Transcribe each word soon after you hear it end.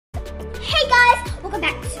welcome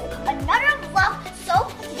back to another vlog. So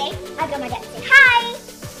today I got my dad to say hi.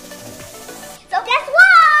 So guess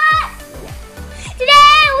what?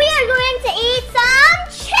 Today we are going to eat some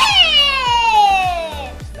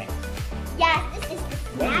chips. Yes, this is the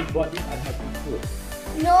snack. When you bought this unhealthy food?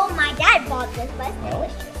 No, my dad bought this, but it's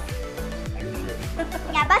delicious. Are you sure?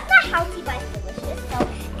 Yeah, but it's not healthy, but it's delicious. So,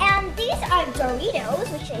 and these are Doritos,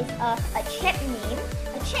 which is a chip name.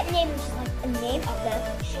 A chip name, which is like the name of the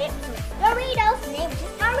chip. So it's Doritos, the name which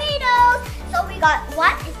is Doritos. So we got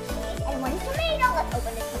one is cheese and one is tomato. Let's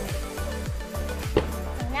open the tomato.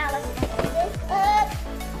 So now let's open this up.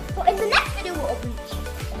 So in the next video we'll open the cheese.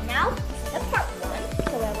 And now this is the part one.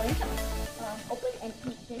 So we're going to open and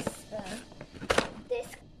eat this this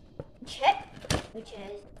chip, which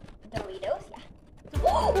is Doritos. Yeah.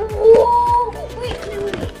 Whoa! Wait.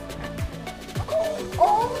 Oh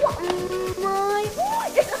my god!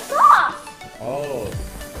 There's a sauce! Oh,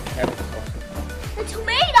 have the sauce. The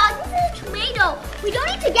tomato! This is a tomato! We don't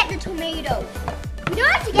need to get the tomato. We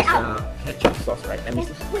don't have to get our... ketchup sauce, right? Let me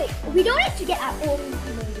see. Wait, we don't need to get our own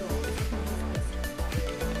tomato.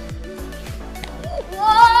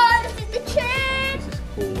 Whoa! This is the chips!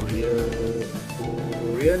 This is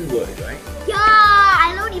Korean word, right? Yeah!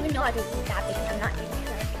 I don't even know how to read that because I'm not even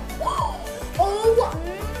sure. Oh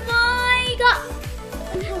my god!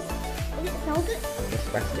 Does it smell good? It's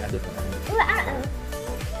spicy, I don't know. Oh, I don't know.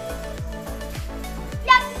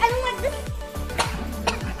 Yeah, I don't like this.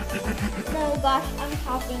 No, gosh, I'm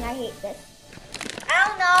coughing. I hate this. I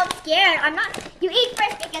don't know. I'm scared. I'm not. You eat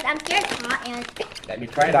first because I'm scared it's hot and Let me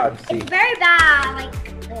try it out and see. it's very bad. Like,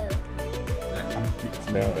 It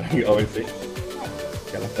smell, you always say.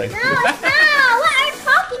 Yeah, let's try. no, it's not. What are you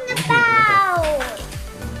talking about?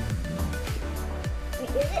 Wait,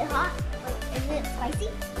 is it hot? Like, is it spicy?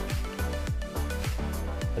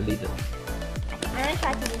 A little. I'm gonna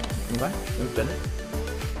try to do it. What? You done it?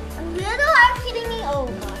 A little? Are you kidding me? Oh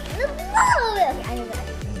gosh. A little bit. Okay, I know that.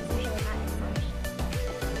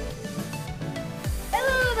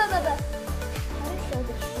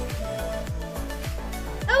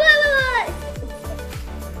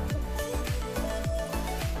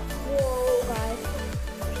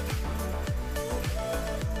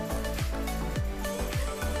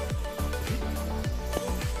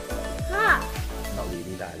 Not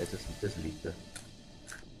really lah, let's just a little.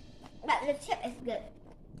 But the chip is good.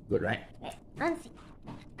 Good, right? Wait, let's see.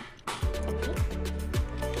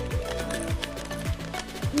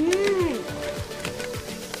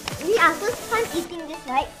 We are first time eating this,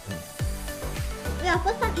 right? We are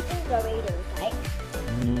first time eating Doritos, right?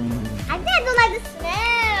 I think I don't like the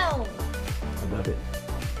smell. I love it.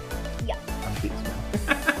 Yeah. Armpit smell.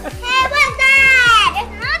 Hey, what's that?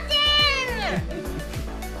 There's nothing.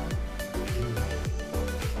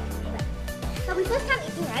 So we first time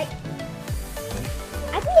eating, right?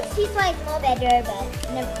 I think the cheese one is more better, but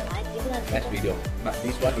never mind. Next video. But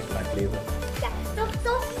this one is my flavor. Yeah. So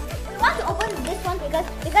we want to open this one because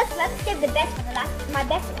let's save the best for the last. My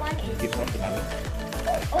best one is. Give some to mommy. I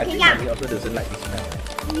Okay, think yeah. mommy also doesn't like this smell.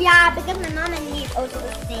 Yeah, because my mom and me is also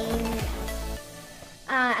the same.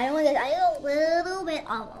 I don't want this. I need a little bit.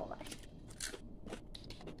 Oh gosh.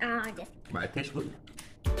 Just. But it tastes good.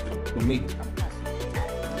 To me.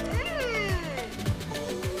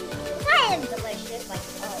 Kind of delicious, like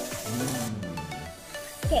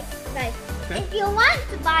Okay, guys. If you want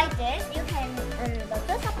to buy this, you can go to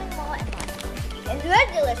the shopping mall and buy it. It's really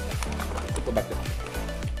delicious. Super butter.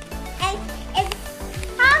 And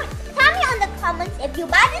tell me on the comments if you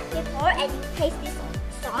buy this before and you taste this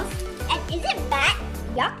sauce, and is it bad,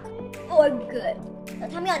 yuck, or good? So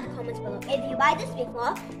tell me on the comments below. If you buy this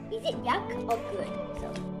before, is it yuck or good? So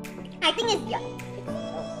I think it's yuck.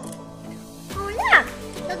 Oh yeah.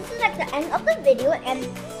 So this is like the end of the video, and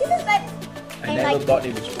this is like I never bought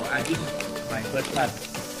it before. This is my first time.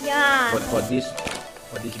 Yeah. But for this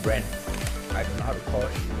brand, I don't know how to call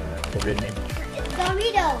it in Korean name. It's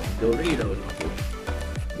Doritos. Doritos, okay.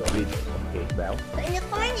 Doritos, okay. Well, So in the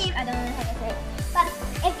Korean name, I don't know how to say it. But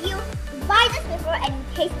if you buy this before and you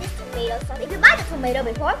taste this tomato sauce, if you buy the tomato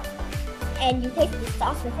before and you taste this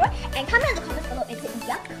sauce before, and comment in the comments below, is it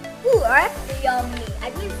yuck or yummy?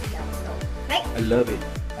 I think it's yummy, so, right? I love it.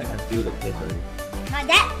 I can feel the taste already. My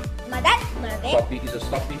dad loves it. Soppy is a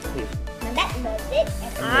soppy taste. My dad loves it,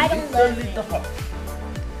 and And I don't love it. little hot.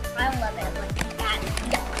 I don't love it. I'm like that.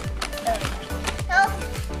 So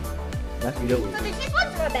Last video the cheese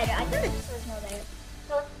one's more better. I think the cheese one's more better.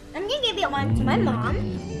 So I'm gonna give it one to my mom.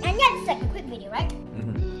 And yeah, it's like a quick video, right?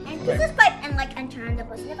 And please subscribe and like and turn on the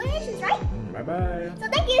post notifications, right? Bye bye. So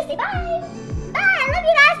thank you. Say bye. Bye. I love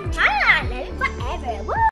you guys. Mwah. Love you forever. Woo.